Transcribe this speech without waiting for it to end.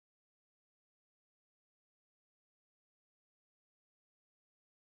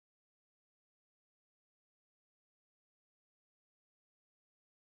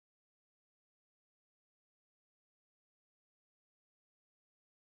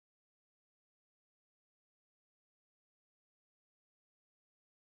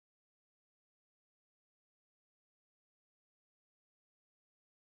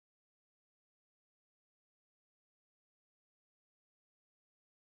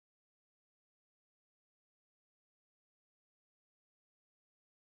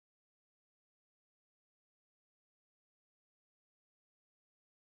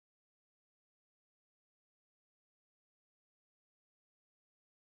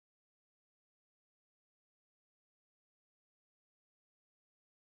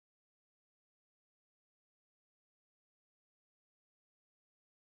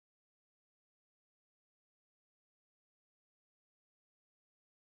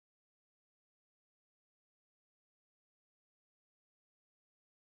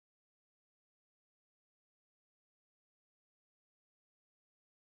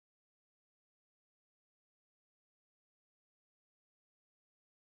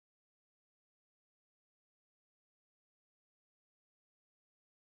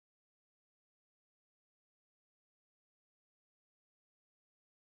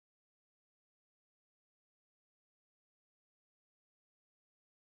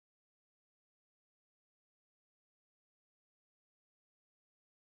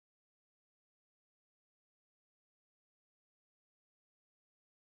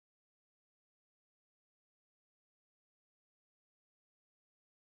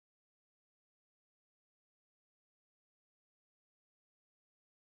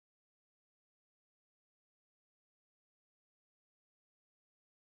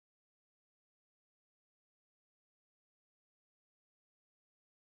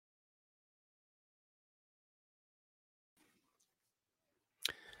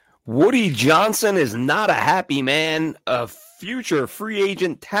Woody Johnson is not a happy man. A future free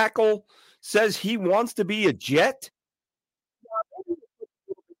agent tackle says he wants to be a Jet.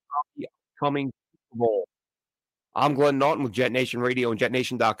 Coming Bowl. I'm Glenn Naughton with Jet Nation Radio and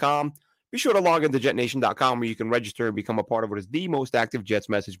JetNation.com. Be sure to log into JetNation.com where you can register and become a part of what is the most active Jets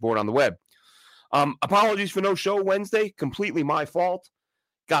message board on the web. Apologies for no show Wednesday. Completely my fault.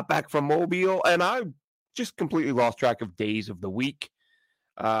 Got back from Mobile, and I just completely lost track of days of the week.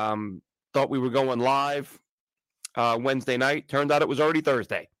 Thought we were going live Wednesday night. Turned out it was already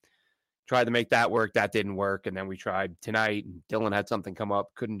Thursday. Tried to make that work. That didn't work. And then we tried tonight. And Dylan had something come up.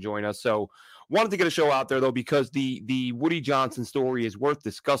 Couldn't join us. So wanted to get a show out there, though, because the Woody Johnson story is worth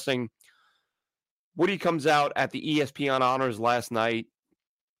discussing. Woody comes out at the ESPN Honors last night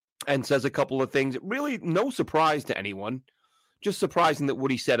and says a couple of things. Really no surprise to anyone. Just surprising that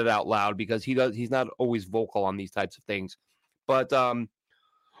Woody said it out loud because he's not always vocal on these types of things. But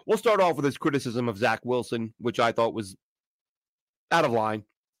we'll start off with his criticism of Zach Wilson, which I thought was out of line.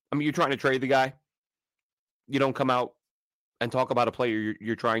 I mean, you're trying to trade the guy. You don't come out and talk about a player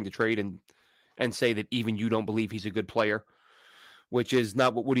you're trying to trade and say that even you don't believe he's a good player, which is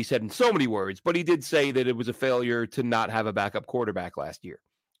not what Woody said in so many words. But he did say that it was a failure to not have a backup quarterback last year,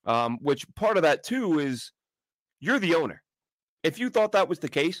 which part of that, too, is you're the owner. If you thought that was the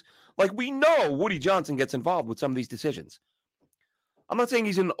case, like we know Woody Johnson gets involved with some of these decisions. I'm not saying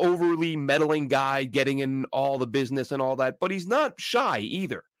he's an overly meddling guy getting in all the business and all that, but he's not shy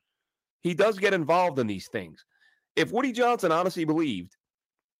either. He does get involved in these things. If Woody Johnson honestly believed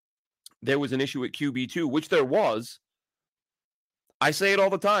there was an issue at QB2, which there was, I say it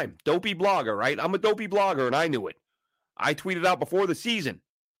all the time, dopey blogger, right? I'm a dopey blogger, and I knew it. I tweeted out before the season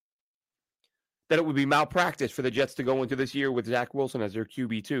that it would be malpractice for the Jets to go into this year with Zach Wilson as their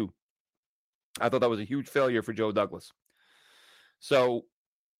QB2. I thought that was a huge failure for Joe Douglas. So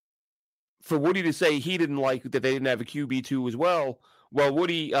for Woody to say he didn't like that they didn't have a QB2 as well,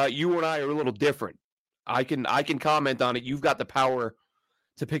 Woody, you and I are a little different. I can comment on it. You've got the power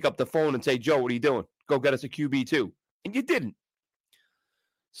to pick up the phone and say, Joe, what are you doing? Go get us a QB2. And you didn't.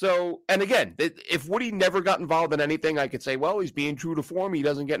 So, and again, if Woody never got involved in anything, I could say, well, he's being true to form. He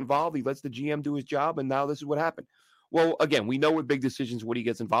doesn't get involved. He lets the GM do his job, and now this is what happened. Well, again, we know with big decisions Woody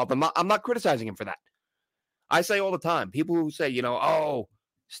gets involved. I'm not criticizing him for that. I say all the time, people who say, oh,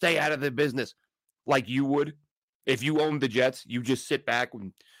 stay out of the business, like you would. If you owned the Jets, you just sit back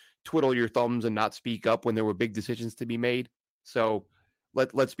and twiddle your thumbs and not speak up when there were big decisions to be made. So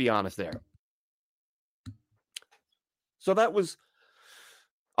let's be honest there. So that was,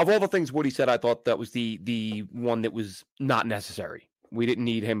 of all the things Woody said, I thought that was the one that was not necessary. We didn't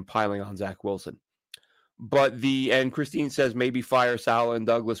need him piling on Zach Wilson. But and Christine says maybe fire Saleh and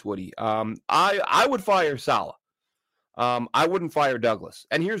Douglas, Woody. I would fire Saleh. I wouldn't fire Douglas.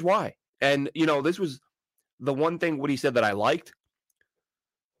 And here's why. And, this was the one thing Woody said that I liked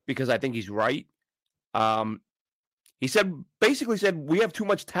because I think he's right. He basically said, we have too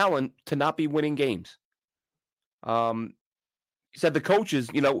much talent to not be winning games. He said the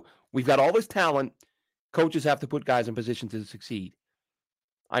coaches, we've got all this talent. Coaches have to put guys in position to succeed.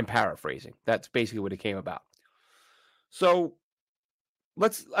 I'm paraphrasing. That's basically what it came about. So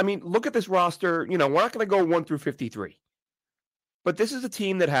look at this roster. We're not going to go 1 through 53. But this is a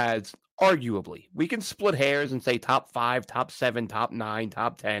team that has, arguably, we can split hairs and say top 5, top 7, top 9,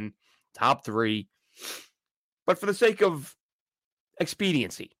 top 10, top 3. But for the sake of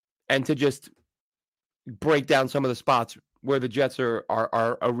expediency and to just break down some of the spots where the Jets are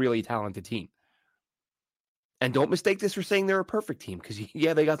a really talented team. And don't mistake this for saying they're a perfect team because,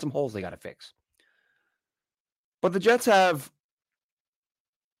 yeah, they got some holes they got to fix. But the Jets have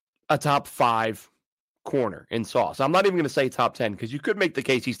a top 5 corner in Sauce. I'm not even going to say top 10 because you could make the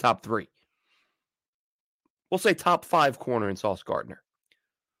case he's top 3. We'll say top 5 corner in Sauce Gardner.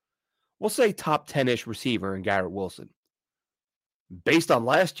 We'll say top 10-ish receiver in Garrett Wilson. Based on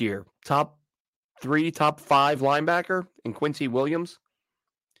last year, top 3, top 5 linebacker in Quincy Williams.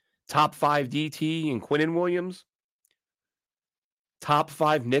 Top 5 DT in Quinnen Williams. Top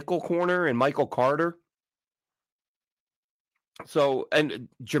 5 nickel corner in Michael Carter. So, and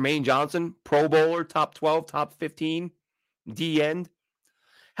Jermaine Johnson, Pro Bowler, top 12, top 15, D end.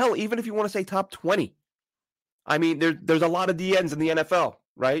 Hell, even if you want to say top 20. I mean, there's a lot of D ends in the NFL,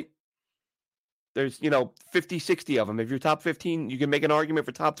 right? There's, 50, 60 of them. If you're top 15, you can make an argument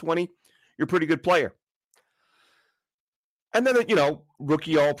for top 20. You're a pretty good player. And then,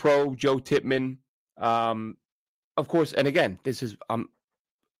 rookie All-Pro, Joe Tippmann. Of course, and again, this is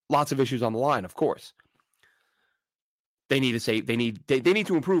lots of issues on the line, of course. They need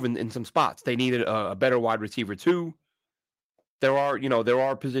to improve in some spots. They needed a better wide receiver too. There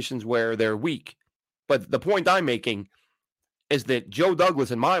are positions where they're weak. But the point I'm making is that Joe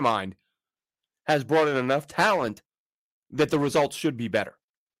Douglas, in my mind, has brought in enough talent that the results should be better.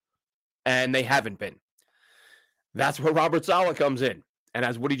 And they haven't been. That's where Robert Saleh comes in. And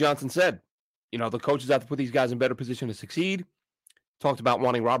as Woody Johnson said, the coaches have to put these guys in better position to succeed. Talked about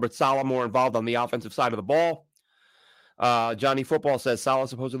wanting Robert Saleh more involved on the offensive side of the ball. Johnny Football says Saleh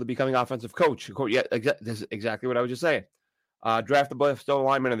supposedly becoming offensive coach. Yeah, this is exactly what I was just saying. Draft the best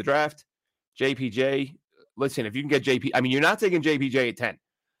lineman in the draft. JPJ. Listen, if you can get you're not taking JPJ at 10.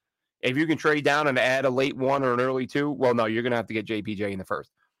 If you can trade down and add a late 1 or an early 2, well, no, you're going to have to get JPJ in the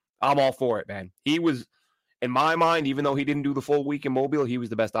first. I'm all for it, man. He was, in my mind, even though he didn't do the full week in Mobile, he was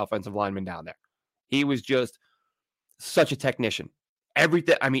the best offensive lineman down there. He was just such a technician.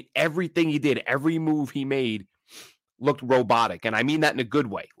 Everything he did, every move he made looked robotic. And I mean that in a good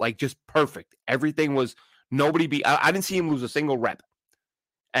way, like just perfect. Everything was I didn't see him lose a single rep.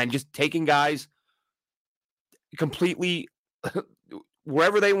 And just taking guys completely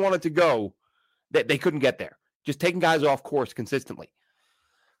wherever they wanted to go, that they couldn't get there. Just taking guys off course consistently.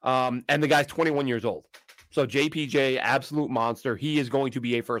 And the guy's 21 years old. So JPJ, absolute monster. He is going to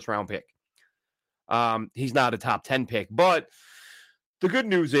be a first-round pick. He's not a top 10 pick. But the good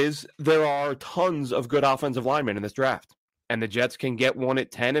news is there are tons of good offensive linemen in this draft. And the Jets can get one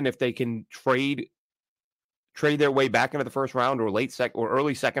at 10. And if they can trade their way back into the first round or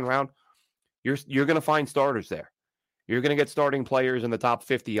early second round, you're going to find starters there. You're going to get starting players in the top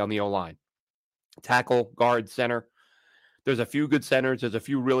 50 on the O-line. Tackle, guard, center. There's a few good centers. There's a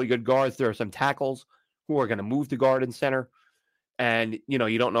few really good guards. There are some tackles who are going to move to guard and center. And,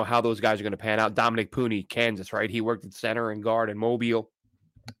 you don't know how those guys are going to pan out. Dominic Pooney, Kansas, right? He worked at center and guard in Mobile.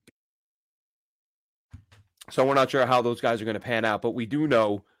 So we're not sure how those guys are going to pan out. But we do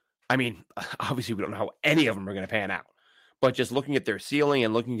know, obviously we don't know how any of them are going to pan out. But just looking at their ceiling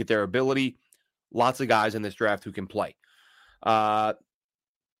and looking at their ability, lots of guys in this draft who can play. GM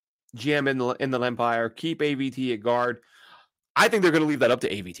in the Empire, keep AVT at guard. I think they're going to leave that up to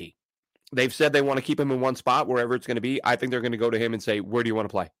AVT. They've said they want to keep him in one spot, wherever it's going to be. I think they're going to go to him and say, where do you want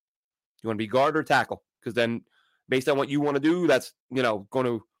to play? You want to be guard or tackle? Because then, based on what you want to do, that's going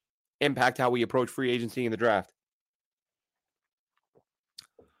to impact how we approach free agency in the draft.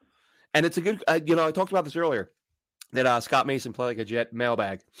 And it's a good, I talked about this earlier, that Scott Mason played like a Jet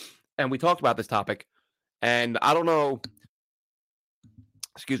mailbag. And we talked about this topic. And I don't know,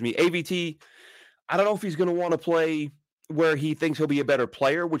 AVT, I don't know if he's going to want to play where he thinks he'll be a better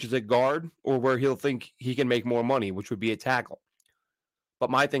player, which is a guard, or where he'll think he can make more money, which would be a tackle. But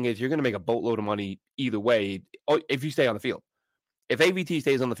my thing is, you're going to make a boatload of money either way if you stay on the field. If AVT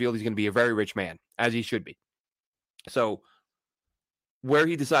stays on the field, he's going to be a very rich man, as he should be. So where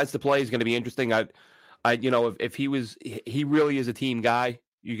he decides to play is going to be interesting. If he really is a team guy,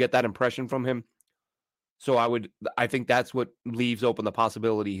 you get that impression from him. So I think that's what leaves open the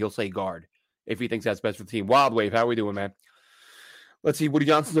possibility he'll say guard if he thinks that's best for the team. Wild Wave, how are we doing, man? Let's see. Woody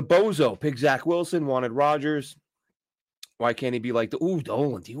Johnson's a bozo. Pick Zach Wilson, wanted Rodgers. Why can't he be like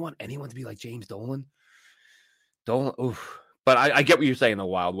Dolan? Do you want anyone to be like James Dolan? Dolan, oof. But I get what you're saying, though,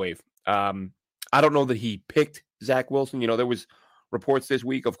 Wild Wave. I don't know that he picked Zach Wilson. There was reports this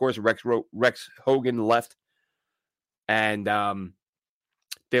week. Of course, Rex Hogan left. And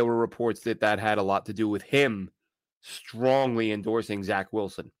there were reports that had a lot to do with him strongly endorsing Zach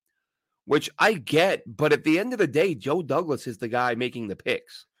Wilson, which I get. But at the end of the day, Joe Douglas is the guy making the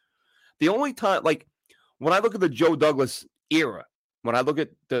picks. The only time, when I look at the Joe Douglas era, when I look at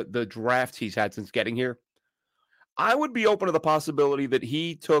the drafts he's had since getting here, I would be open to the possibility that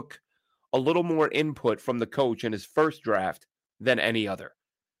he took a little more input from the coach in his first draft than any other.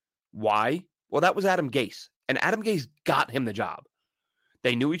 Why? Well, that was Adam Gase. And Adam Gase got him the job.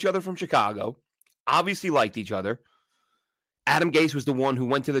 They knew each other from Chicago, obviously liked each other. Adam Gase was the one who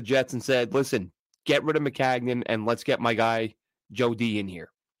went to the Jets and said, listen, get rid of McCagnon and let's get my guy Joe D in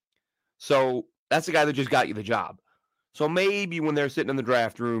here. So that's the guy that just got you the job. So maybe when they're sitting in the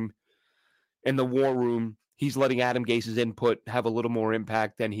draft room, in the war room, he's letting Adam Gase's input have a little more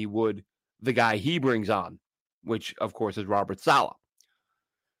impact than he would the guy he brings on, which, of course, is Robert Saleh.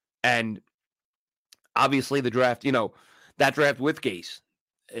 And obviously the draft, that draft with Gase,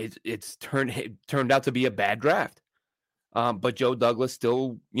 it turned out to be a bad draft. But Joe Douglas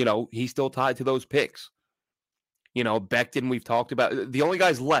still, he's still tied to those picks. Becton, we've talked about. The only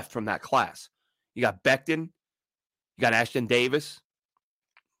guys left from that class, you got Becton, you got Ashton Davis,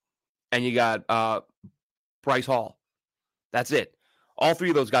 and you got Bryce Hall. That's it. All three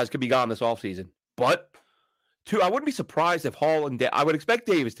of those guys could be gone this offseason. But I wouldn't be surprised if Hall and I would expect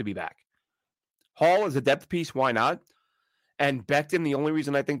Davis to be back. Hall is a depth piece. Why not? And Becton, the only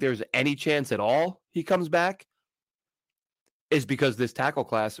reason I think there's any chance at all he comes back is because this tackle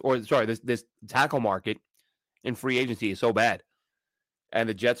class, this tackle market in free agency is so bad. And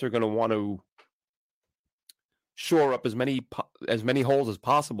the Jets are going to want to shore up as many holes as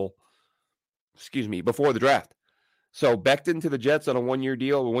possible, before the draft. So Becton to the Jets on a 1-year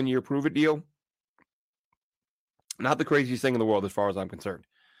deal, a 1-year prove-it deal, not the craziest thing in the world as far as I'm concerned.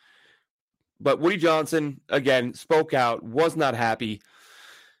 But Woody Johnson, again, spoke out, was not happy,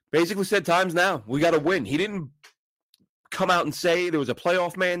 basically said time's now. We got to win. He didn't come out and say there was a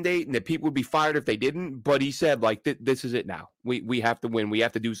playoff mandate and that people would be fired if they didn't, but he said, like, this is it now. We have to win. We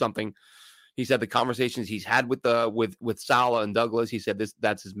have to do something. He said the conversations he's had with Saleh and Douglas, he said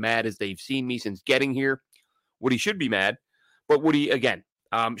that's as mad as they've seen me since getting here. Woody should be mad, but Woody, again,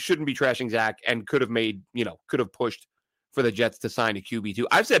 shouldn't be trashing Zach and could have pushed for the Jets to sign a QB2.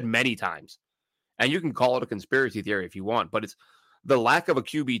 I've said many times, and you can call it a conspiracy theory if you want, but it's the lack of a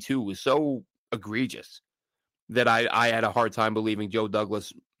QB2 was so egregious that I had a hard time believing Joe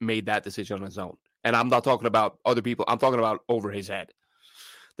Douglas made that decision on his own. And I'm not talking about other people. I'm talking about over his head.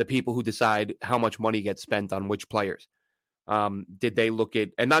 The people who decide how much money gets spent on which players. Did they look at,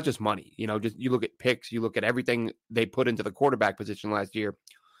 and not just money, just you look at picks, you look at everything they put into the quarterback position last year,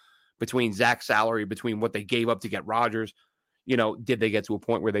 between Zach's salary, between what they gave up to get Rodgers, did they get to a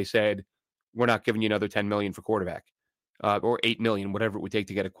point where they said, we're not giving you another $10 million for quarterback, or $8 million, whatever it would take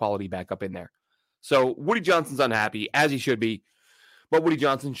to get a quality backup in there. So Woody Johnson's unhappy, as he should be, but Woody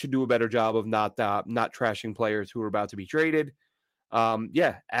Johnson should do a better job of not trashing players who are about to be traded.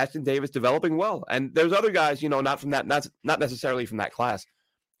 Ashton Davis developing well. And there's other guys, not necessarily from that class.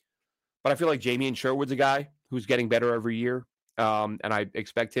 But I feel like Jamie Sherwood's a guy who's getting better every year. And I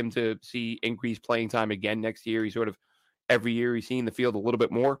expect him to see increased playing time again next year. He's every year he's seeing the field a little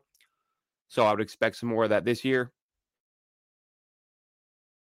bit more. So I would expect some more of that this year.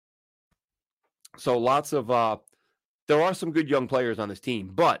 So lots of, there are some good young players on this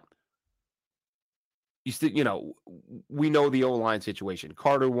team, but you still, we know the O-line situation.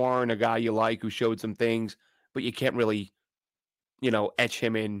 Carter Warren, a guy you like who showed some things, but you can't really, etch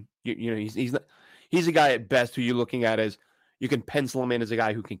him in. He's a guy at best who you're looking at as you can pencil him in as a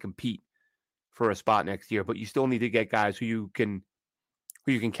guy who can compete for a spot next year. But you still need to get guys who you can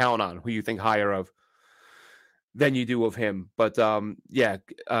count on, who you think higher of than you do of him. But GM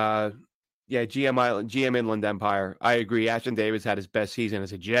Inland Empire. I agree. Ashton Davis had his best season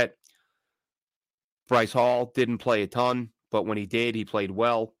as a Jet. Bryce Hall didn't play a ton, but when he did, he played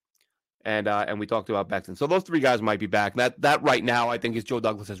well. And we talked about Becton. So those three guys might be back. That right now, I think, is Joe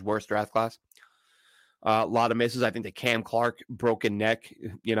Douglas's worst draft class. A lot of misses. I think the Cam Clark broken neck,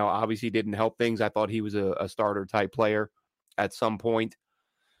 obviously didn't help things. I thought he was a starter type player at some point.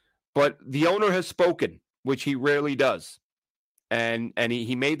 But the owner has spoken, which he rarely does. And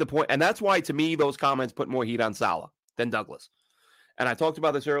he made the point. And that's why, to me, those comments put more heat on Saleh than Douglas. And I talked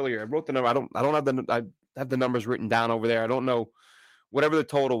about this earlier. I wrote the number. I have the numbers written down over there. I don't know whatever the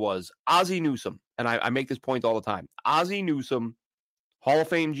total was. Ozzie Newsome, and I make this point all the time. Ozzie Newsome, Hall of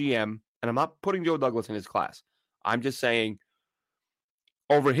Fame GM, and I'm not putting Joe Douglas in his class. I'm just saying,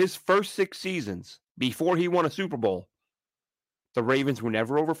 over his first 6 seasons, before he won a Super Bowl, the Ravens were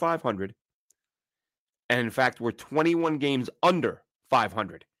never over 500. And in fact, were 21 games under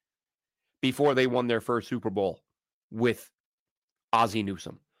 500 before they won their first Super Bowl with Ozzie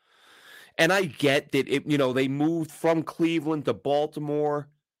Newsome. And I get that they moved from Cleveland to Baltimore.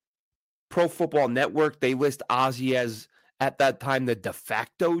 Pro Football Network, they list Ozzie as, at that time, the de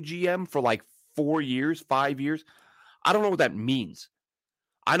facto GM for like 4 years, 5 years. I don't know what that means.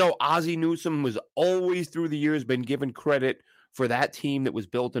 I know Ozzie Newsome was always through the years been given credit for that team that was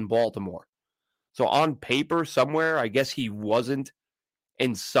built in Baltimore. So on paper, somewhere, I guess he wasn't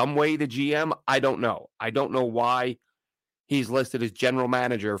in some way the GM. I don't know. I don't know why he's listed as general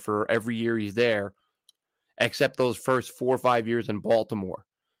manager for every year he's there, except those first 4 or 5 years in Baltimore,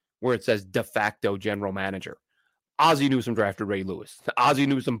 where it says de facto general manager. Ozzie Newsome drafted Ray Lewis. Ozzie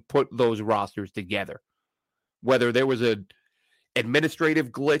Newsome put those rosters together. Whether there was an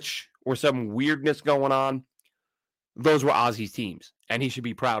administrative glitch or some weirdness going on, those were Ozzie's teams, and he should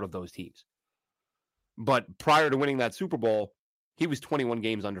be proud of those teams. But prior to winning that Super Bowl, he was 21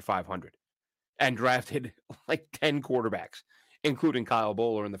 games under 500 and drafted like 10 quarterbacks, including Kyle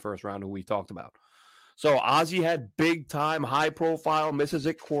Bowler in the first round, who we talked about. So Ozzie had big-time, high-profile misses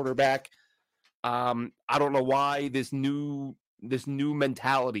at quarterback. I don't know why this new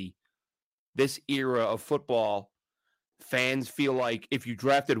mentality, this era of football, fans feel like if you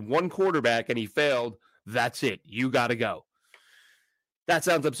drafted one quarterback and he failed, that's it. You got to go. That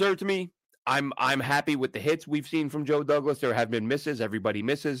sounds absurd to me. I'm happy with the hits we've seen from Joe Douglas. There have been misses. Everybody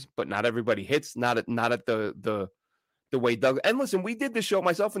misses, but not everybody hits. Not at the way Doug. And listen, we did the show.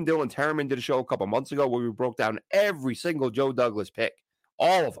 Myself and Dylan Tereman did a show a couple months ago where we broke down every single Joe Douglas pick,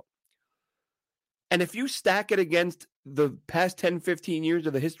 all of them. And if you stack it against the past 10, 15 years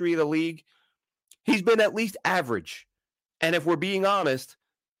of the history of the league, he's been at least average. And if we're being honest,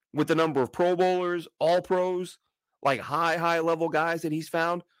 with the number of Pro Bowlers, All Pros, like high level guys that he's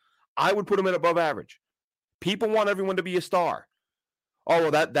found, I would put him at above average. People want everyone to be a star. Oh,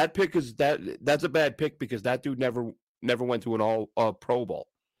 well, that pick is that's a bad pick because that dude never went to an all Pro Bowl.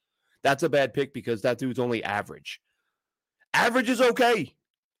 That's a bad pick because that dude's only average. Average is okay.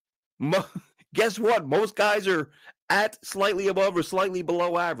 Guess what? Most guys are at slightly above or slightly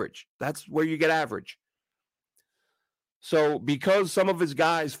below average. That's where you get average. So because some of his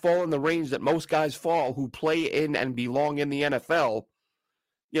guys fall in the range that most guys fall who play in and belong in the NFL,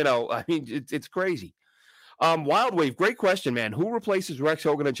 I mean, it's crazy. Wild Wave, great question, man. Who replaces Rex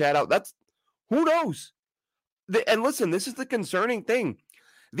Hogan and Chad Alexander? Who knows? And listen, this is the concerning thing.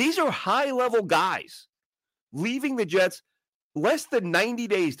 These are high-level guys leaving the Jets less than 90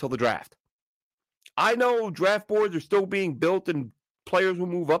 days till the draft. I know draft boards are still being built and players will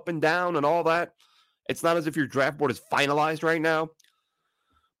move up and down and all that. It's not as if your draft board is finalized right now.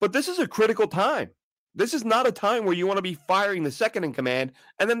 But this is a critical time. This is not a time where you want to be firing the second in command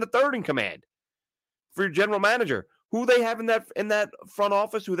and then the third in command for your general manager, who they have in that front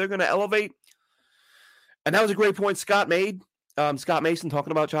office, who they're going to elevate. And that was a great point Scott made. Scott Mason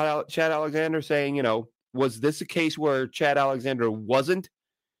talking about Chad Alexander saying, was this a case where Chad Alexander wasn't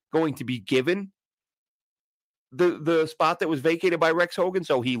going to be given the spot that was vacated by Rex Hogan,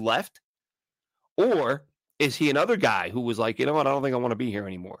 so he left? Or is he another guy who was like, you know what, I don't think I want to be here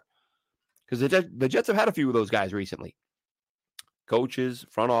anymore? Because the Jets have had a few of those guys recently. Coaches,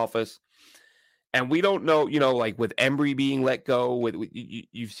 front office. And we don't know, like with Embry being let go,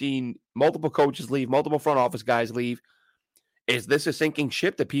 you've seen multiple coaches leave, multiple front office guys leave. Is this a sinking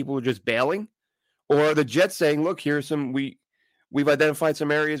ship that people are just bailing? Or are the Jets saying, look, we've identified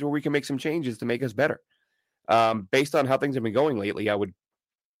some areas where we can make some changes to make us better? Based on how things have been going lately, I would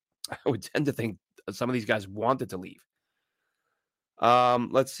tend to think some of these guys wanted to leave.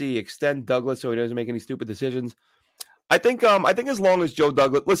 Let's see. Extend Douglas so he doesn't make any stupid decisions. I think as long as Joe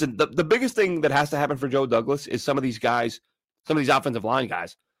Douglas, listen, the biggest thing that has to happen for Joe Douglas is some of these offensive line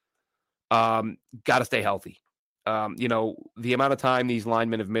guys, got to stay healthy. The amount of time these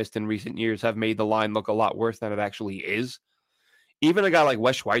linemen have missed in recent years have made the line look a lot worse than it actually is. Even a guy like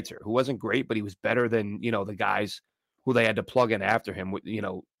Wes Schweitzer, who wasn't great, but he was better than, the guys who they had to plug in after him,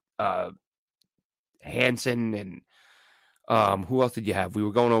 Hansen and who else did you have? We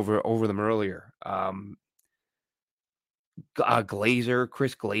were going over them earlier.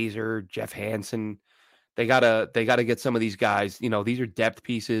 Chris Glazer, Jeff Hansen. They gotta get some of these guys. These are depth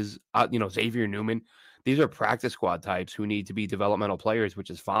pieces. Xavier Newman. These are practice squad types who need to be developmental players, which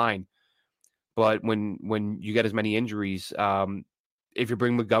is fine. But when you get as many injuries, if you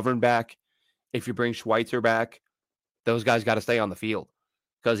bring McGovern back, if you bring Schweitzer back, those guys got to stay on the field,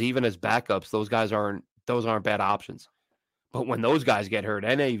 because even as backups, those aren't bad options. But when those guys get hurt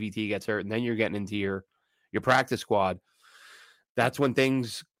and AVT gets hurt, and then you're getting into your practice squad, that's when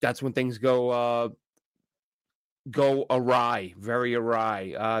things go awry, very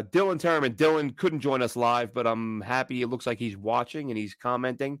awry. Dylan Tereman. Dylan couldn't join us live, but I'm happy. It looks like he's watching and he's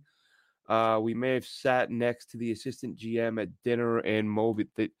commenting. We may have sat next to the assistant GM at dinner in Mobile.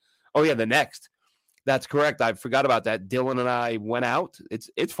 The next. That's correct. I forgot about that. Dylan and I went out.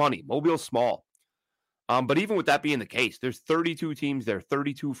 It's funny. Mobile's small. But even with that being the case, there's 32 teams there,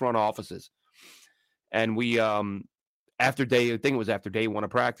 32 front offices. And we, after day one of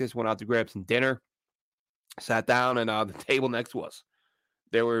practice, went out to grab some dinner, sat down, and the table next to us,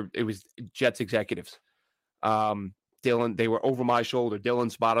 it was Jets executives. Dylan, they were over my shoulder. Dylan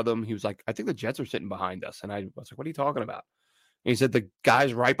spotted them. He was like, I think the Jets are sitting behind us. And I was like, what are you talking about? And he said, the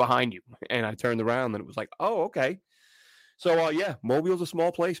guy's right behind you. And I turned around and it was like, oh, okay. So, Mobile's a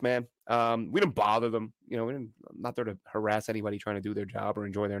small place, man. We didn't bother them. I'm not there to harass anybody trying to do their job or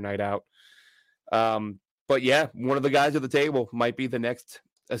enjoy their night out. But yeah, one of the guys at the table might be the next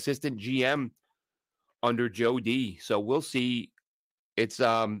assistant GM under Joe D. So we'll see. It's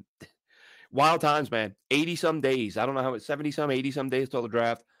wild times, man. 80-some days. I don't know how it's 70-some, 80-some days till the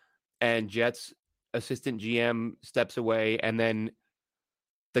draft. And Jets assistant GM steps away, and then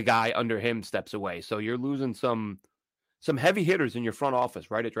the guy under him steps away. So you're losing some heavy hitters in your front office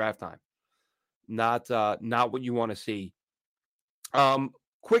right at draft time. Not what you want to see.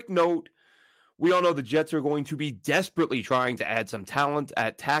 Quick note. We all know the Jets are going to be desperately trying to add some talent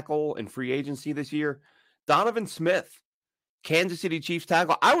at tackle and free agency this year. Donovan Smith, Kansas City Chiefs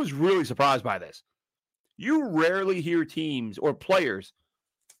tackle. I was really surprised by this. You rarely hear teams or players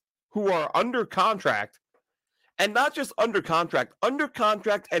who are under contract, and not just under contract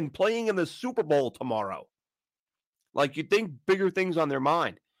and playing in the Super Bowl tomorrow. Like, you'd think bigger things on their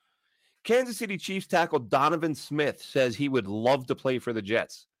mind. Kansas City Chiefs tackle Donovan Smith says he would love to play for the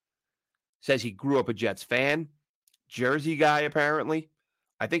Jets. Says he grew up a Jets fan. Jersey guy, apparently.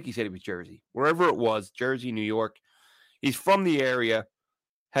 I think he said he was Jersey. Wherever it was, Jersey, New York. He's from the area.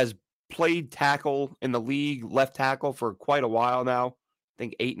 Has played tackle in the league, left tackle for quite a while now. I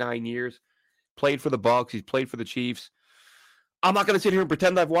think 8-9 years. Played for the Bucs. He's played for the Chiefs. I'm not going to sit here and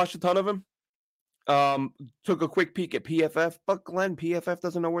pretend I've watched a ton of him. Took a quick peek at PFF, but Glenn, PFF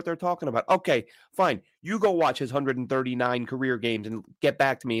doesn't know what they're talking about. Okay, fine. You go watch his 139 career games and get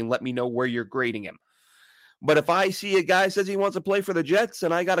back to me and let me know where you're grading him. But if I see a guy says he wants to play for the Jets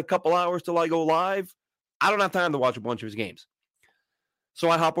and I got a couple hours till I go live, I don't have time to watch a bunch of his games. So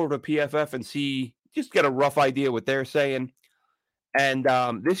I hop over to PFF and just get a rough idea what they're saying. And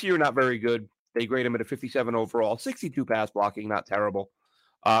this year, not very good. They grade him at a 57 overall, 62 pass blocking, not terrible.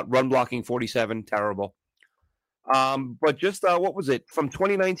 Run blocking, 47, terrible. But just, what was it? From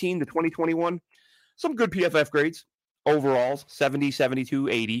 2019 to 2021, some good PFF grades. Overalls, 70, 72,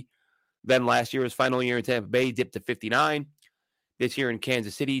 80. Then last year, his final year in Tampa Bay, dipped to 59. This year in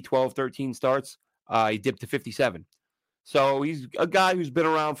Kansas City, 12, 13 starts. He dipped to 57. So he's a guy who's been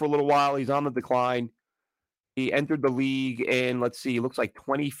around for a little while. He's on the decline. He entered the league in, let's see, it looks like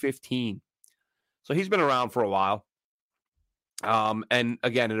 2015. So he's been around for a while. And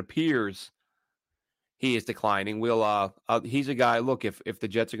again, it appears he is declining. He's a guy, look, if the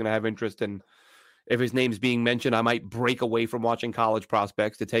Jets are going to have interest and if his name's being mentioned, I might break away from watching college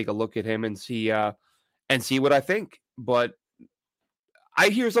prospects to take a look at him and see what I think. But I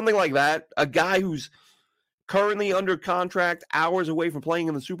hear something like that, a guy who's currently under contract, hours away from playing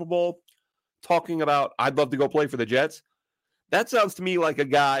in the Super Bowl, talking about, I'd love to go play for the Jets. That sounds to me like a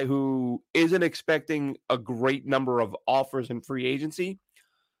guy who isn't expecting a great number of offers in free agency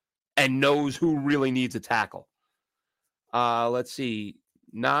and knows who really needs a tackle. Let's see.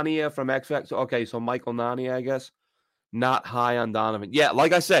 Nania from X Factor. Okay, so Michael Nania, I guess. Not high on Donovan. Yeah,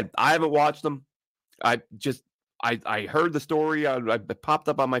 like I said, I haven't watched them. I heard the story. I popped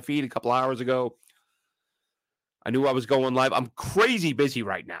up on my feed a couple hours ago. I knew I was going live. I'm crazy busy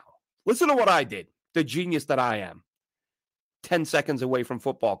right now. Listen to what I did. The genius that I am. 10 seconds away from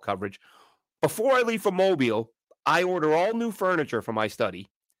football coverage. Before I leave for Mobile, I order all new furniture for my study.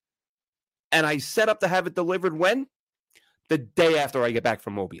 And I set up to have it delivered when? The day after I get back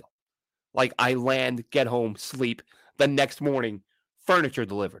from Mobile. Like, I land, get home, sleep. The next morning, furniture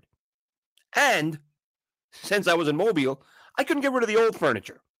delivered. And since I was in Mobile, I couldn't get rid of the old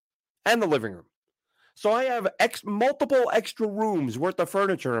furniture and the living room. So I have multiple extra rooms worth of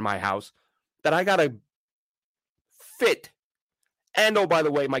furniture in my house that I got to fit. And, oh, by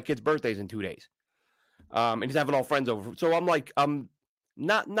the way, my kid's birthday's in 2 days. And he's having all friends over. So I'm like,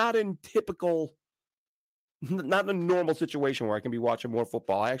 not in typical, not in a normal situation where I can be watching more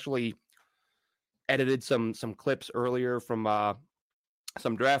football. I actually edited some clips earlier from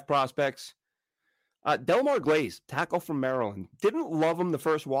some draft prospects. Delmar Glaze, tackle from Maryland. Didn't love him the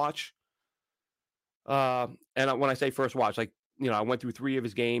first watch. And when I say first watch, like, I went through 3 of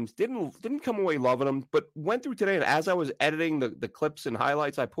his games. Didn't come away loving him, but went through today. And as I was editing the clips and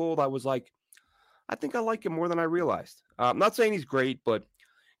highlights I pulled, I was like, I think I like him more than I realized. I'm not saying he's great, but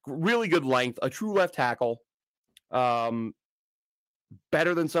really good length, a true left tackle.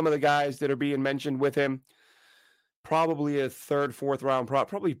 Better than some of the guys that are being mentioned with him. Probably a 3rd, 4th round,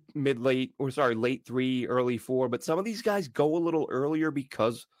 probably late 3, early 4. But some of these guys go a little earlier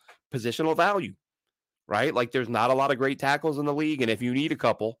because positional value, right? Like, there's not a lot of great tackles in the league. And if you need a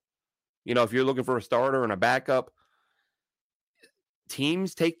couple, if you're looking for a starter and a backup,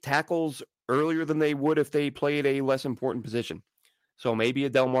 teams take tackles earlier than they would if they played a less important position. So maybe a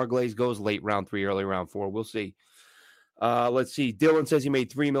Delmar Glaze goes late round 3, early round 4. We'll see. Let's see. Dylan says he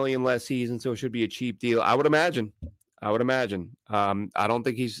made $3 million last season, so it should be a cheap deal. I would imagine. I don't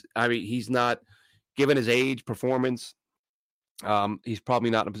think he's not, given his age, performance, he's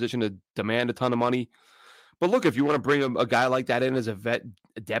probably not in a position to demand a ton of money. But look, if you want to bring a guy like that in as a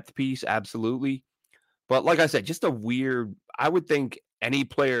depth piece, absolutely. But like I said, just a weird, I would think any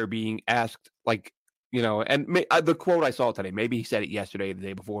player being asked, like, and the quote I saw today, maybe he said it yesterday or the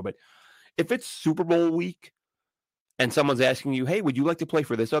day before, but if it's Super Bowl week and someone's asking you, hey, would you like to play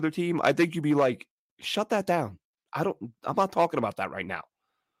for this other team? I think you'd be like, shut that down. I'm not talking about that right now.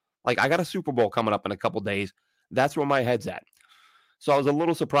 Like, I got a Super Bowl coming up in a couple days. That's where my head's at. So I was a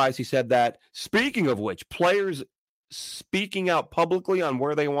little surprised he said that. Speaking of which, players speaking out publicly on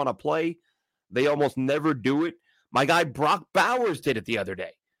where they want to play, they almost never do it. My guy Brock Bowers did it the other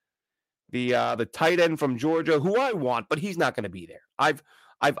day. The tight end from Georgia, who I want, but he's not going to be there. I've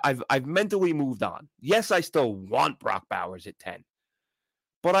mentally moved on. Yes, I still want Brock Bowers at 10.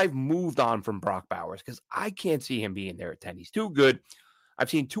 But I've moved on from Brock Bowers because I can't see him being there at 10. He's too good. I've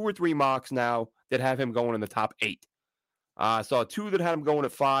seen 2 or 3 mocks now that have him going in the top 8. I saw 2 that had him going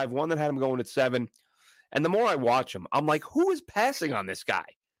at 5, 1 that had him going at 7. And the more I watch him, I'm like, who is passing on this guy?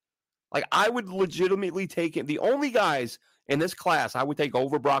 Like, I would legitimately take him. The only guys in this class I would take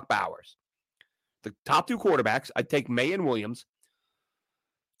over Brock Bowers. The top 2 quarterbacks, I'd take May and Williams.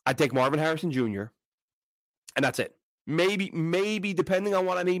 I'd take Marvin Harrison Jr. And that's it. Maybe, depending on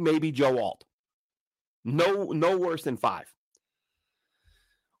what I need, maybe Joe Alt. No worse than 5.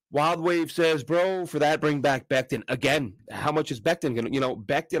 Wild Wave says, bro, for that, bring back Becton. Again, how much is Becton going to,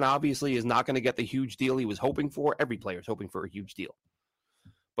 Becton obviously is not going to get the huge deal he was hoping for. Every player is hoping for a huge deal.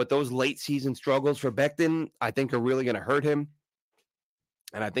 But those late season struggles for Becton, I think, are really going to hurt him.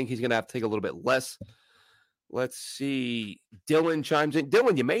 And I think he's going to have to take a little bit less. Let's see. Dylan chimes in.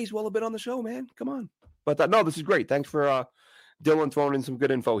 Dylan, you may as well have been on the show, man. Come on. But no, this is great. Thanks for Dylan throwing in some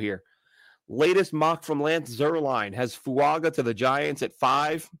good info here. Latest mock from Lance Zerline has Fuaga to the Giants at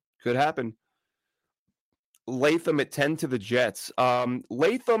 5. Could happen. Latham at 10 to the Jets.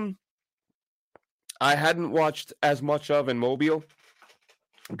 Latham, I hadn't watched as much of in Mobile.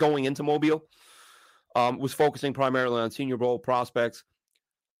 Going into Mobile, was focusing primarily on Senior Bowl prospects.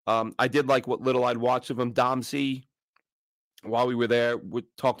 I did like what little I'd watched of him. Dom C, while we were there, we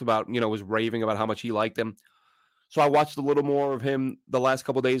talked about, was raving about how much he liked him. So I watched a little more of him the last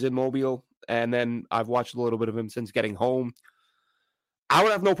couple of days in Mobile, and then I've watched a little bit of him since getting home. I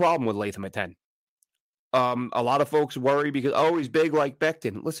would have no problem with Latham at 10. A lot of folks worry because, he's big like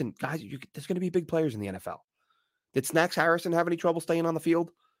Becton. Listen, guys, there's going to be big players in the NFL. Did Snacks Harrison have any trouble staying on the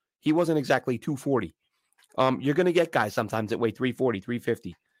field? He wasn't exactly 240. You're going to get guys sometimes that weigh 340,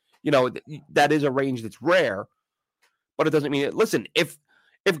 350. That is a range that's rare, but it doesn't mean it. Listen, if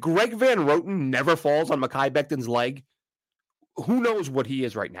Greg Van Roten never falls on Mekhi Becton's leg, who knows what he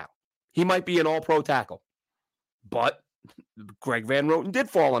is right now? He might be an all-pro tackle. But Greg Van Roten did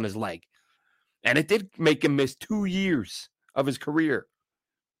fall on his leg, and it did make him miss 2 years of his career.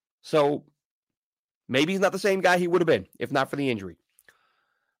 So maybe he's not the same guy he would have been if not for the injury.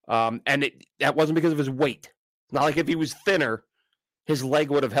 And that wasn't because of his weight. It's not like if he was thinner, his leg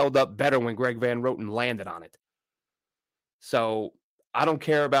would have held up better when Greg Van Roten landed on it. So I don't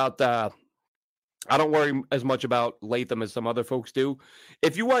care about I don't worry as much about Latham as some other folks do.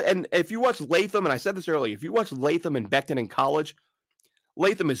 If you watch Latham, and I said this earlier, if you watch Latham and Becton in college,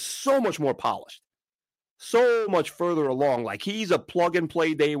 Latham is so much more polished, so much further along. Like, he's a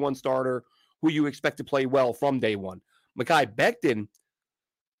plug-and-play day one starter who you expect to play well from day one. Mekhi Becton,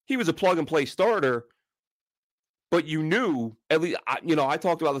 he was a plug-and-play starter, but you knew, at least, I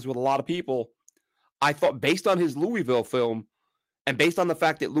talked about this with a lot of people. I thought, based on his Louisville film, and based on the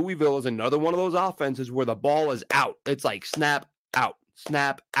fact that Louisville is another one of those offenses where the ball is out, it's like snap, out,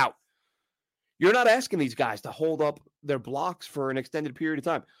 snap, out. You're not asking these guys to hold up their blocks for an extended period of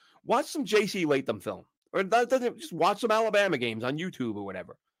time. Watch some J.C. Latham film, or just watch some Alabama games on YouTube or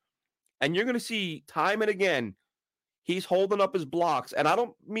whatever. And you're going to see time and again, he's holding up his blocks. And I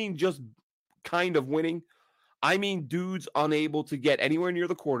don't mean just kind of winning. I mean dudes unable to get anywhere near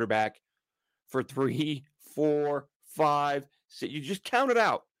the quarterback for 3, 4, 5, 6. You just count it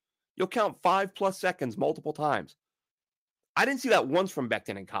out. You'll count 5+ seconds multiple times. I didn't see that once from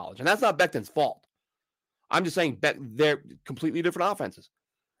Becton in college, and that's not Becton's fault. I'm just saying they're completely different offenses.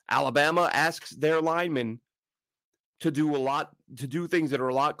 Alabama asks their linemen to do things that are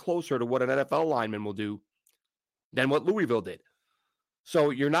a lot closer to what an NFL lineman will do than what Louisville did.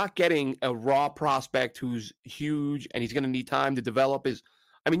 So you're not getting a raw prospect who's huge and he's going to need time to develop his.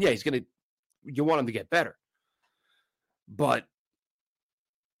 You want him to get better. But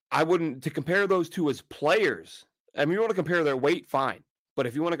I wouldn't, to compare those two as players. I mean, you want to compare their weight, fine. But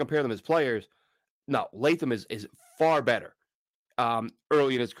if you want to compare them as players, no, Latham is far better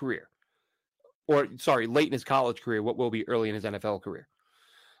early in his career. Late in his college career, what will be early in his NFL career.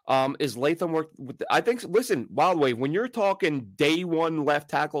 Is Latham work with, I think, listen, Wild Wave, when you're talking day one left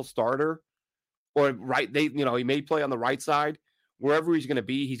tackle starter, or he may play on the right side, wherever he's going to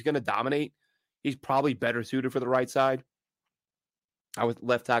be, he's going to dominate. He's probably better suited for the right side. I was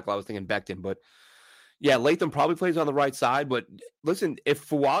left tackle, I was thinking Becton, but yeah, Latham probably plays on the right side. But listen, if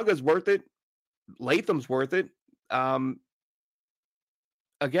Fuaga's worth it, Latham's worth it.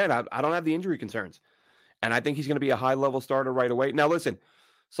 again, I don't have the injury concerns. And I think he's going to be a high-level starter right away. Now, listen,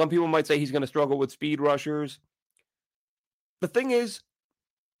 some people might say he's going to struggle with speed rushers. The thing is,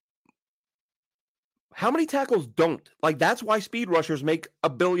 how many tackles don't? Like, that's why speed rushers make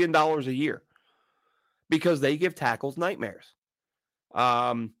 $1 billion a year, because they give tackles nightmares.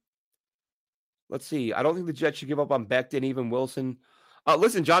 Let's see. I don't think the Jets should give up on Becton, even Wilson.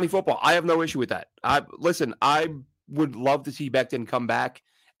 Listen, Johnny Football, I have no issue with that. I would love to see Becton come back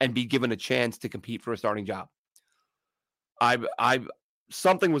and be given a chance to compete for a starting job. I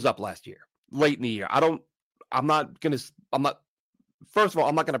something was up last year, late in the year. First of all,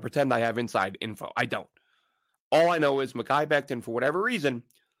 I'm not gonna pretend I have inside info. I don't. All I know is Mekhi Becton, for whatever reason,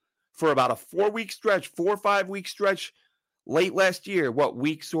 for about a 4 or 5 week stretch late last year,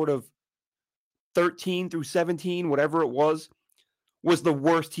 week sort of 13 through 17, whatever it was the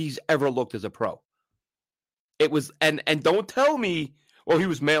worst he's ever looked as a pro. It was, and don't tell me, he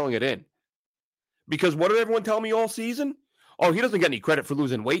was mailing it in. Because what did everyone tell me all season? Oh, he doesn't get any credit for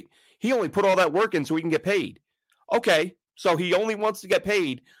losing weight. He only put all that work in so he can get paid. Okay, so he only wants to get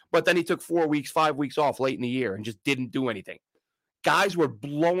paid, but then he took 4 weeks, 5 weeks off late in the year and just didn't do anything. Guys were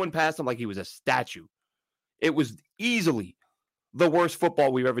blowing past him like he was a statue. It was easily the worst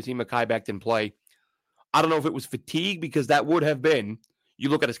football we've ever seen Mekhi Becton play. I don't know if it was fatigue, because that would have been, you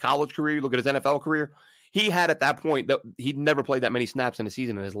look at his college career, you look at his NFL career, he had at that point, that he'd never played that many snaps in a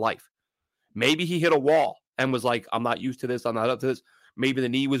season in his life. Maybe he hit a wall and was like, I'm not used to this, I'm not up to this. Maybe the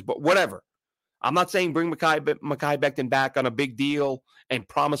knee was, but whatever. I'm not saying bring Mekhi Becton back on a big deal and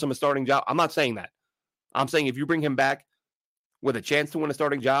promise him a starting job. I'm not saying that. I'm saying if you bring him back with a chance to win a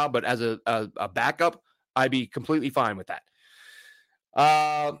starting job, but as a backup, I'd be completely fine with that.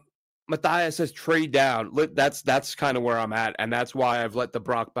 Matthias says trade down. That's kind of where I'm at, and that's why I've let the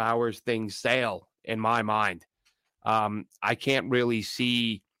Brock Bowers thing sail in my mind. I can't really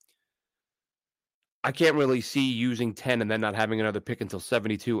see using 10 and then not having another pick until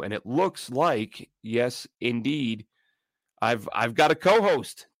 72. And it looks like, yes, indeed, I've got a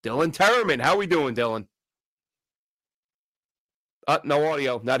co-host, Dylan Tereman. How we doing, Dylan? No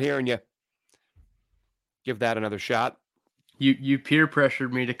audio. Not hearing you. Give that another shot. You peer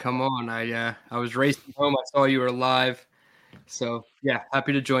pressured me to come on. I was racing home. I saw you were live. So, yeah,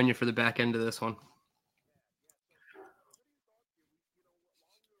 happy to join you for the back end of this one.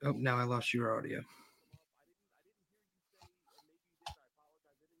 Oh, now I lost your audio.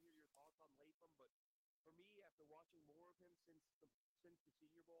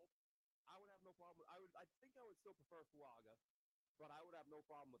 I think I would still prefer Fuaga, but I would have no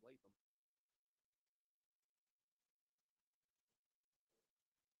problem with Latham.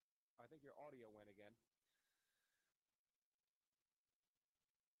 I think your audio went again.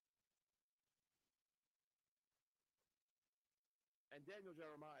 And Daniel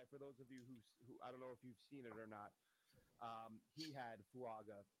Jeremiah, for those of you who I don't know if you've seen it or not, he had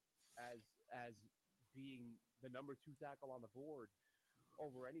Fuaga as being the number 2 tackle on the board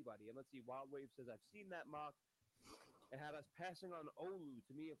over anybody. And let's see, Wild Wave says, I've seen that mock and had us passing on Olu.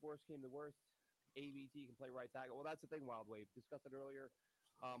 To me, if worst came to worst, AVT can play right tackle. Well, that's the thing, Wild Wave. Discussed it earlier.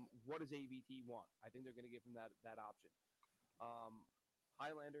 What does AVT want? I think they're going to give him that option.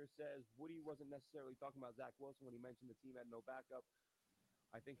 Highlander says, Woody wasn't necessarily talking about Zach Wilson when he mentioned the team had no backup.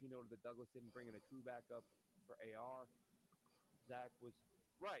 I think he noted that Douglas didn't bring in a true backup for AR. Zach was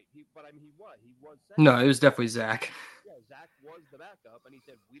right. He was second. No, it was definitely Zach. Yeah, Zach was the backup, and he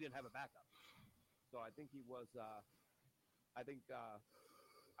said we didn't have a backup. So I think he was. I think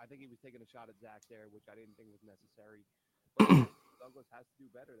he was taking a shot at Zach there, which I didn't think was necessary. But Douglas has to do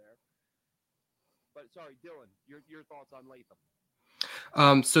better there. But sorry, Dylan, your thoughts on Latham?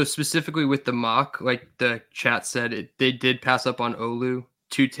 So specifically with the mock, like the chat said, they did pass up on Olu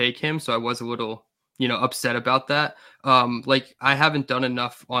to take him. So I was a little, upset about that. Like I haven't done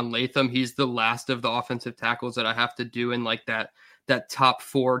enough on Latham. He's the last of the offensive tackles that I have to do in like that top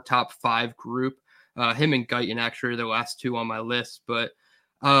 4, top 5 group. Him and Guyton actually are the last 2 on my list. But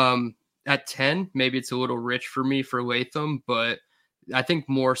at 10, maybe it's a little rich for me for Latham, but I think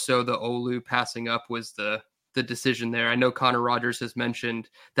more so the Olu passing up was the decision there. I know Connor Rogers has mentioned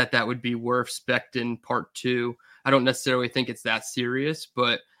that would be worth Becton part 2. I don't necessarily think it's that serious,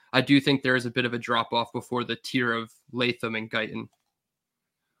 but I do think there is a bit of a drop off before the tier of Latham and Guyton.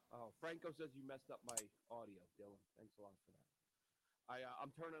 Oh, Franco says you messed up my audio, Dylan. Thanks a lot for that.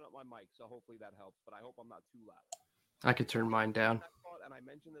 I'm turning up my mic, so hopefully that helps, but I hope I'm not too loud. I could turn mine down. I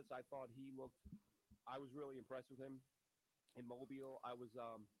mentioned this, I was really impressed with him in Mobile. I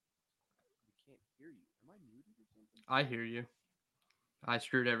can't hear you. Am I muted or something? I hear you. I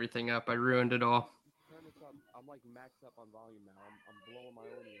screwed everything up. I ruined it all. Turn I'm like maxed up on volume now. I'm blowing my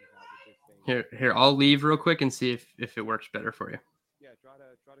own ears out with this thing. Here, I'll leave real quick and see if it works better for you. Yeah, try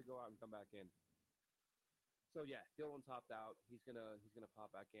to go out and come back in. So yeah, Dylan topped out. He's gonna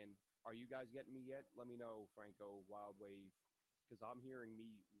pop back in. Are you guys getting me yet? Let me know, Franco, Wildwave, because I'm hearing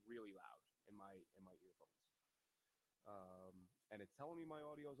me really loud in my earphones. And it's telling me my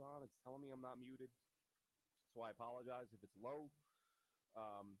audio's on. It's telling me I'm not muted. So I apologize if it's low.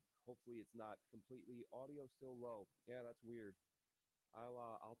 Hopefully it's not completely audio still low. Yeah, that's weird.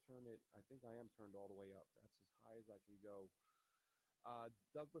 I'll turn it. I think I am turned all the way up. That's as high as I can go.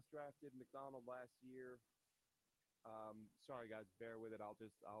 Douglas drafted McDonald last year. Sorry guys, bear with it. I'm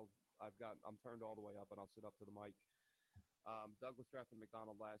turned all the way up and I'll sit up to the mic. Douglas drafted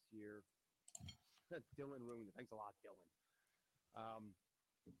McDonald last year. Dylan ruined it. Thanks a lot, Dylan.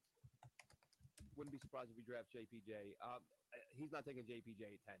 Wouldn't be surprised if we draft JPJ. He's not taking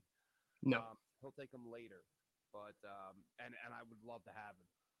JPJ at 10. No. He'll take him later, but and I would love to have him.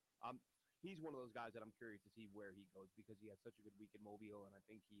 He's one of those guys that I'm curious to see where he goes because he had such a good week in Mobile, and I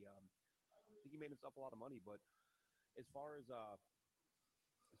think he made himself a lot of money. But as far as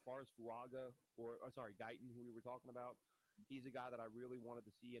Fuaga Guyton, who we were talking about, he's a guy that I really wanted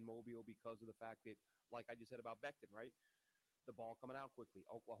to see in Mobile because of the fact that, like I just said about Becton, right? The ball coming out quickly.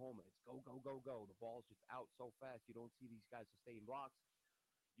 Oklahoma, it's go, go, go, go. The ball's just out so fast. You don't see these guys sustain blocks.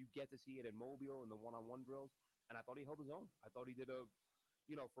 You get to see it in Mobile in the one-on-one drills, and I thought he held his own. I thought he did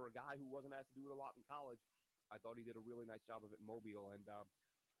for a guy who wasn't asked to do it a lot in college, I thought he did a really nice job of it in Mobile. And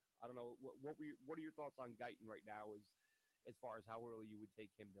I don't know, what are your thoughts on Guyton right now as far as how early you would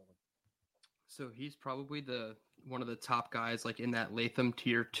take him, Dylan? So he's probably one of the top guys like in that Latham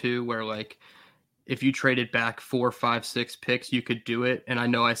tier 2 where like if you traded back 4, 5, 6 picks, you could do it. And I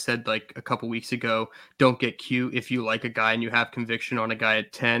know I said like a couple weeks ago, don't get cute if you like a guy and you have conviction on a guy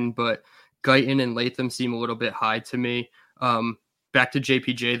at 10, but Guyton and Latham seem a little bit high to me. Back to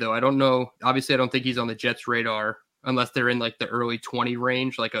JPJ though. I don't know. Obviously I don't think he's on the Jets radar unless they're in like the early 20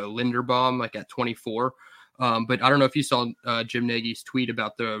 range, like a Linderbaum, like at 24. But I don't know if you saw Jim Nagy's tweet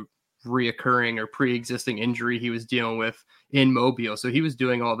about the reoccurring or pre-existing injury he was dealing with in Mobile. So he was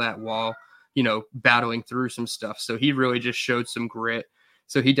doing all that while, battling through some stuff. So he really just showed some grit.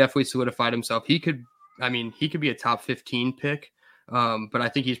 So he definitely solidified himself. He could be a top 15 pick. But I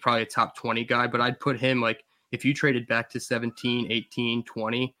think he's probably a top 20 guy, but I'd put him like, if you traded back to 17, 18,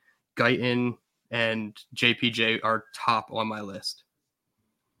 20, Guyton and JPJ are top on my list.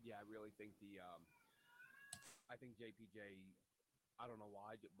 Yeah, I really think I think JPJ, I don't know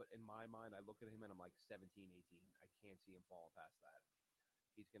why, but in my mind, I look at him and I'm like 17, 18. I can't see him falling past that.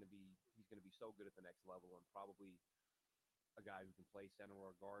 He's going to be so good at the next level and probably a guy who can play center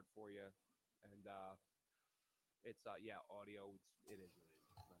or guard for you. And it's audio. It is. It's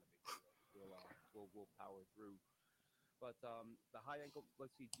not a big deal. We'll power through. But the high ankle.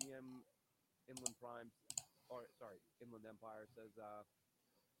 Let's see. GM Inland Empire says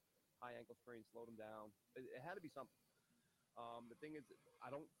high ankle sprain slowed him down. It had to be something. The thing is, I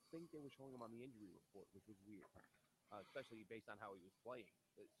don't think they were showing him on the injury report, which was weird, especially based on how he was playing.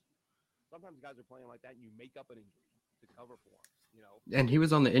 Sometimes guys are playing like that, and you make up an injury to cover for him. And he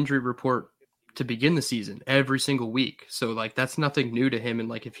was on the injury report to begin the season every single week. So like that's nothing new to him. And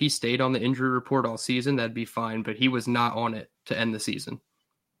like if he stayed on the injury report all season, that'd be fine. But he was not on it to end the season.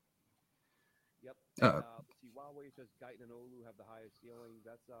 Yep. Let's see. Huawei says Guyton and Olu have the highest ceiling.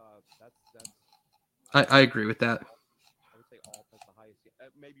 That's. I agree with that. I would say Alt has the highest.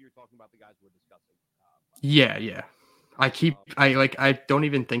 Maybe you're talking about the guys we're discussing. Yeah. I don't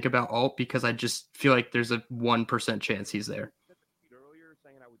even think about Alt because I just feel like there's a 1% chance he's there. Earlier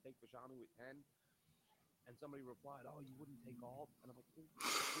saying I would take Fashanu at 10, and somebody replied, "Oh, you wouldn't take Alt," and I'm like, 0.0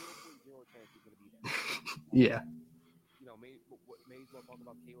 chance he's going to be there. Yeah. May as well talk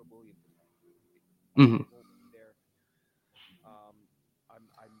about Caleb Williams. Mm-hmm. There. I'm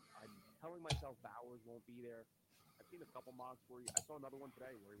telling myself Bowers won't be there. I've seen a couple mocks where I saw another one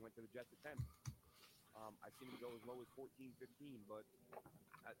today where he went to the Jets at 10. I've seen him go as low as 14, 15, but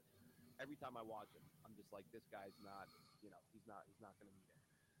every time I watch him, I'm just like, this guy's not, he's not going to be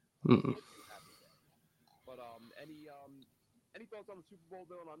there. But any thoughts on the Super Bowl,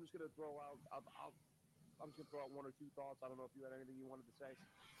 Dylan? I'm just going to throw out. I'm just going to throw out one or two thoughts. I don't know if you had anything you wanted to say.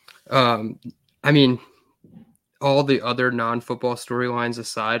 I mean, all the other non-football storylines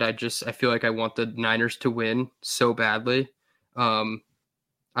aside, I feel like I want the Niners to win so badly.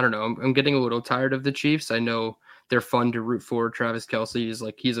 I don't know. I'm getting a little tired of the Chiefs. I know they're fun to root for. Travis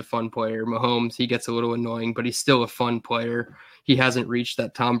Kelce he's a fun player. Mahomes, he gets a little annoying, but he's still a fun player. He hasn't reached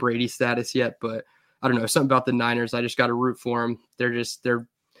that Tom Brady status yet, but I don't know. Something about the Niners. I just got to root for them. They're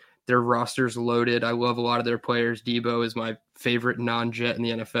Their roster's loaded. I love a lot of their players. Debo is my favorite non-Jet in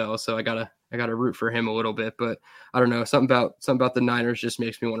the NFL, so I gotta root for him a little bit. But I don't know, something about the Niners just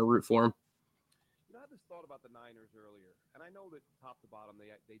makes me want to root for him. You know, I just thought about the Niners earlier, and I know that top to bottom they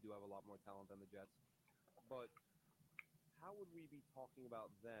do have a lot more talent than the Jets, but how would we be talking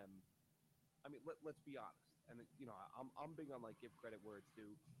about them? I mean, let's be honest, and you know, I'm big on like give credit where it's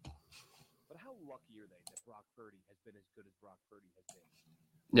due, but how lucky are they that Brock Purdy has been as good as Brock Purdy has been?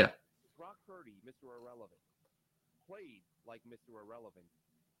 Yeah. Brock Purdy, Mr. Irrelevant, played like Mr. Irrelevant.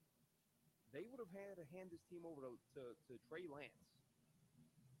 They would have had to hand this team over to Trey Lance,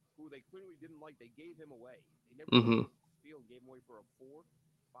 who they clearly didn't like. They gave him away. They never Mm-hmm. field gave him away for a 4,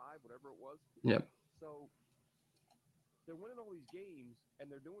 5, whatever it was. Yep. So they're winning all these games, and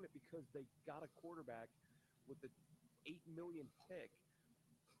they're doing it because they got a quarterback with the $8 million pick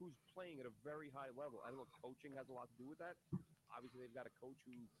who's playing at a very high level. I don't know if coaching has a lot to do with that. Obviously, they've got a coach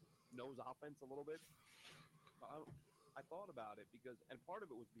who knows offense a little bit. But I thought about it because, and part of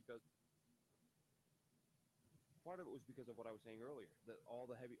it was because of what I was saying earlier. That all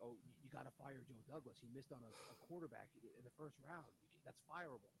the heavy, you got to fire Joe Douglas. He missed on a quarterback in the first round. That's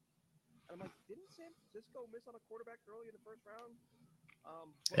fireable. And I'm like, didn't San Francisco miss on a quarterback early in the first round?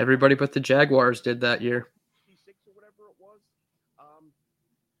 Everybody but the Jaguars did that year. 56 or whatever it was.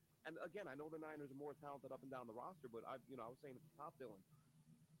 And again, I know the Niners are more talented up and down the roster, but I was saying at the top, Dylan,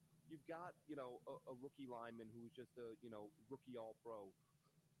 you've got a rookie lineman who's just a rookie All-Pro.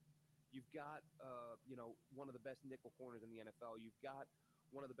 You've got one of the best nickel corners in the NFL. You've got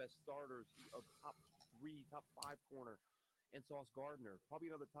one of the best starters of top 5 corner, and Sauce Gardner,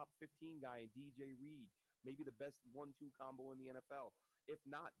 probably another top 15 guy in DJ Reed, maybe the best 1-2 combo in the NFL. If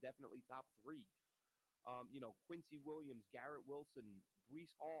not, definitely top 3. Quincy Williams, Garrett Wilson,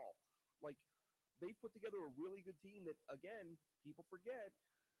 Breece Hall. Like, they put together a really good team that, again, people forget,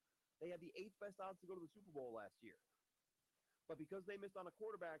 they had the 8th best odds to go to the Super Bowl last year. But because they missed on a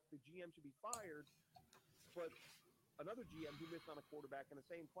quarterback, the GM should be fired. But another GM who missed on a quarterback in the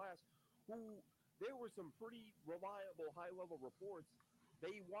same class, who there were some pretty reliable high-level reports.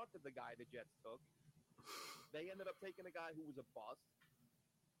 They wanted the guy the Jets took. They ended up taking a guy who was a bust.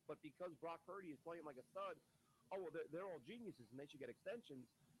 But because Brock Purdy is playing like a stud, they're all geniuses and they should get extensions.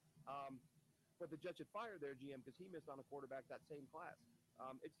 But the Jets should fire their GM because he missed on a quarterback that same class.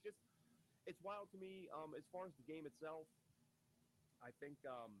 It's wild to me. As far as the game itself, I think,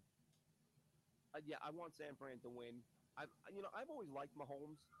 I want San Fran to win. I've always liked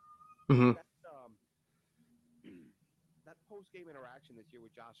Mahomes. Mm-hmm. That post-game interaction this year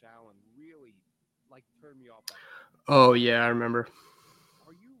with Josh Allen really turned me off. Oh yeah, I remember.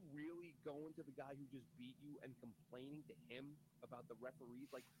 Are you really going to the guy who just beat you and complaining to him about the referees?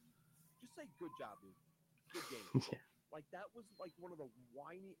 Just say, good job, dude. Good game. Yeah. That was one of the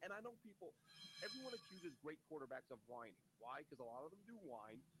whiny, and I know everyone accuses great quarterbacks of whining. Why? Because a lot of them do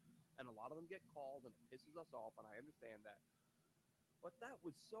whine, and a lot of them get called, and it pisses us off, and I understand that. But it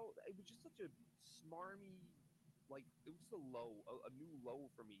was just such a smarmy, it was just a new low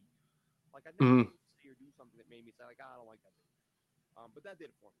for me. I never say or do something that made me say, I don't like that dude. But that did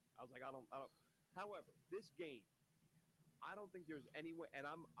it for me. I was like, I don't. However, this game, I don't think there's any way, and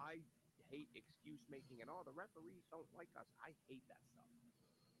I hate excuse making and the referees don't like us. I hate that stuff.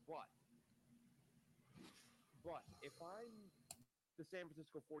 But if I'm the San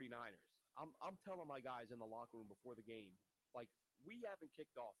Francisco 49ers, I'm telling my guys in the locker room before the game, we haven't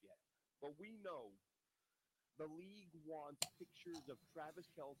kicked off yet, but we know the league wants pictures of Travis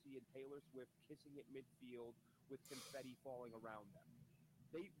Kelce and Taylor Swift kissing at midfield with confetti falling around them.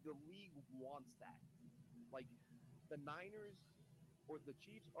 The league wants that. The Niners or the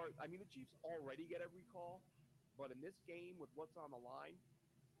Chiefs the Chiefs already get every call, but in this game with what's on the line,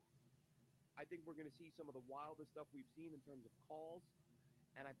 I think we're going to see some of the wildest stuff we've seen in terms of calls,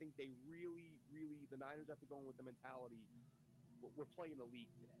 and I think they really, really, the Niners have to go in with the mentality, we're playing the league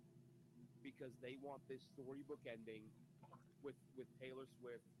today, because they want this storybook ending with Taylor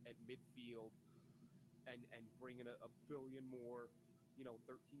Swift at midfield and bringing a billion more,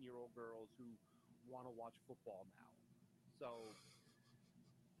 13-year-old girls who want to watch football now. So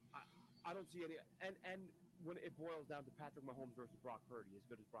I don't see any, and when it boils down to Patrick Mahomes versus Brock Purdy, as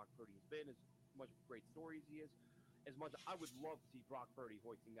good as Brock Purdy has been, as much of a great story as he is, as much I would love to see Brock Purdy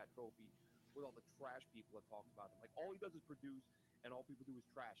hoisting that trophy with all the trash people that talk about him. All he does is produce, and all people do is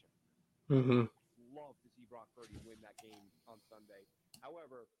trash him. Mm-hmm. Love to see Brock Purdy win that game on Sunday.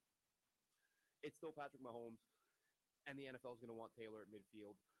 However, it's still Patrick Mahomes, and the NFL is going to want Taylor at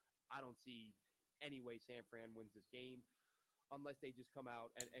midfield. I don't see any way San Fran wins this game unless they just come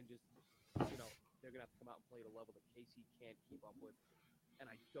out and just, they're going to have to come out and play at a level that KC can't keep up with. and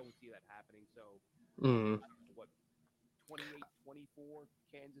I don't see that happening. So, Mm. I don't know what 28-24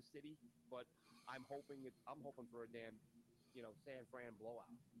 Kansas City, but I'm hoping for a damn, San Fran blowout.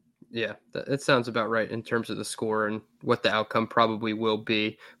 Yeah, that sounds about right in terms of the score and what the outcome probably will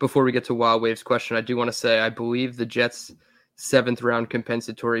be. Before we get to Wild Wave's question, I do want to say I believe the Jets' seventh round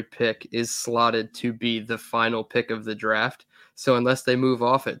compensatory pick is slotted to be the final pick of the draft. So unless they move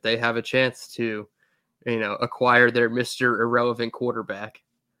off it, they have a chance to, acquire their Mr. Irrelevant quarterback.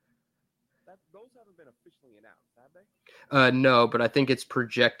 Those haven't been officially announced, have they? No, but I think it's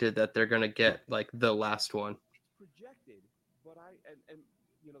projected that they're going to get like the last one. It's projected, but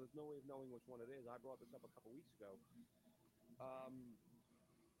there's no way of knowing which one it is. I brought this up a couple weeks ago.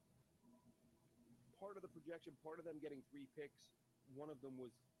 Part of the projection, part of them getting 3 picks, one of them was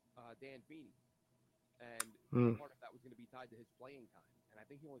Dan Feeney, and part of that was going to be tied to his playing time. And I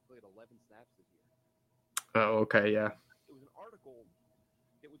think he only played 11 snaps this year. Oh, okay, yeah. It was an article.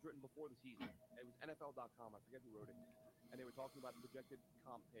 It was written before the season. It was NFL.com. I forget who wrote it. And they were talking about the projected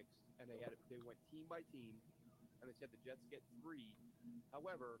comp picks, and they went team by team, and they said the Jets get 3.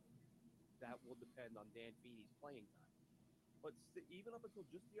 However, that will depend on Dan Feeney's playing time. But even up until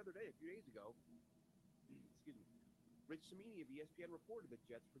just the other day, a few days ago, excuse me, Rich Cimini of ESPN reported that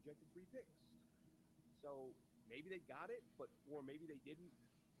Jets projected 3 picks. So maybe they got it, or maybe they didn't,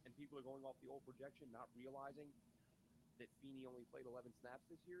 and people are going off the old projection, not realizing that Feeney only played 11 snaps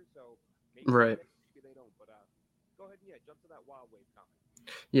this year. So maybe right. Maybe they don't. But go ahead and jump to that Wild Wave comment.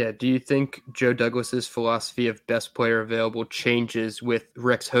 Yeah, do you think Joe Douglas's philosophy of best player available changes with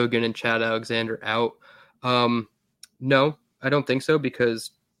Rex Hogan and Chad Alexander out? No, I don't think so because,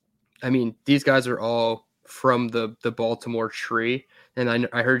 these guys are all from the Baltimore tree. And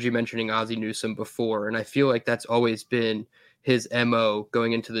I heard you mentioning Ozzie Newsome before, and I feel like that's always been his MO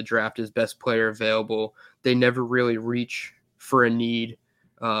going into the draft as best player available. They never really reach for a need.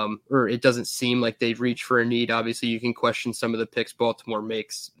 Or it doesn't seem like they've reached for a need. Obviously, you can question some of the picks Baltimore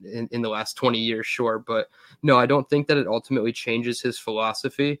makes in the last 20 years, sure. But no, I don't think that it ultimately changes his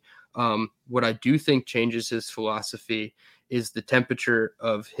philosophy. What I do think changes his philosophy is the temperature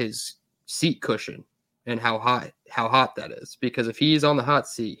of his seat cushion and how hot that is. Because if he's on the hot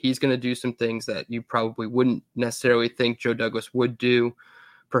seat, he's going to do some things that you probably wouldn't necessarily think Joe Douglas would do,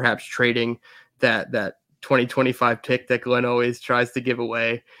 perhaps trading that 2025 pick that Glenn always tries to give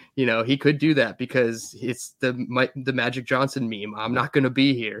away. He could do that because it's the Magic Johnson meme. I'm not going to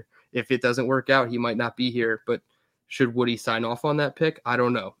be here. If it doesn't work out, he might not be here. But should Woody sign off on that pick? I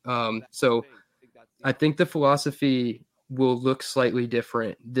don't know. So I think the philosophy will look slightly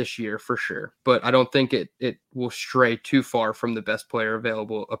different this year for sure, but I don't think it will stray too far from the best player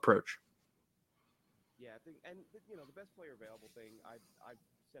available approach. Yeah, I think, and the best player available thing. I've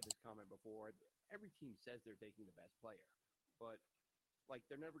said this comment before. Every team says they're taking the best player, but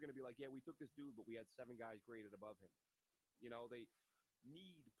they're never going to be like, yeah, we took this dude, but we had 7 guys graded above him. They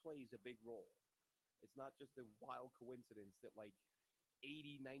need plays a big role. It's not just a wild coincidence that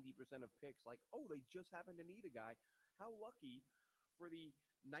 80-90% of picks, they just happen to need a guy. How lucky for the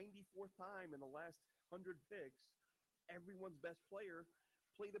 94th time in the last 100 picks, everyone's best player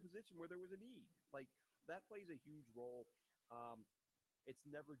played a position where there was a need. That plays a huge role. It's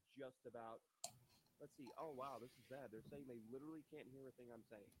never just about, let's see, oh, wow, this is bad. They're saying they literally can't hear a thing I'm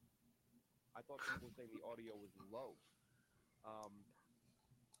saying. I thought people were saying the audio was low.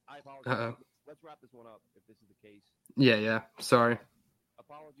 I apologize. Let's wrap this one up if this is the case. Yeah. Sorry.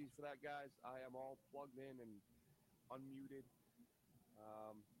 Apologies for that, guys. I am all plugged in and unmuted.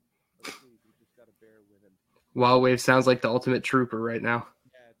 Let's see. We just got to bear with him. Wild Wave sounds like the ultimate trooper right now.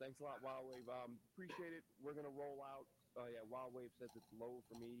 Yeah, thanks a lot, Wild Wave. Appreciate it. We're going to roll out. Yeah, Wild Wave says it's low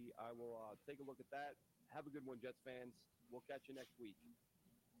for me. I will take a look at that. Have a good one, Jets fans. We'll catch you next week.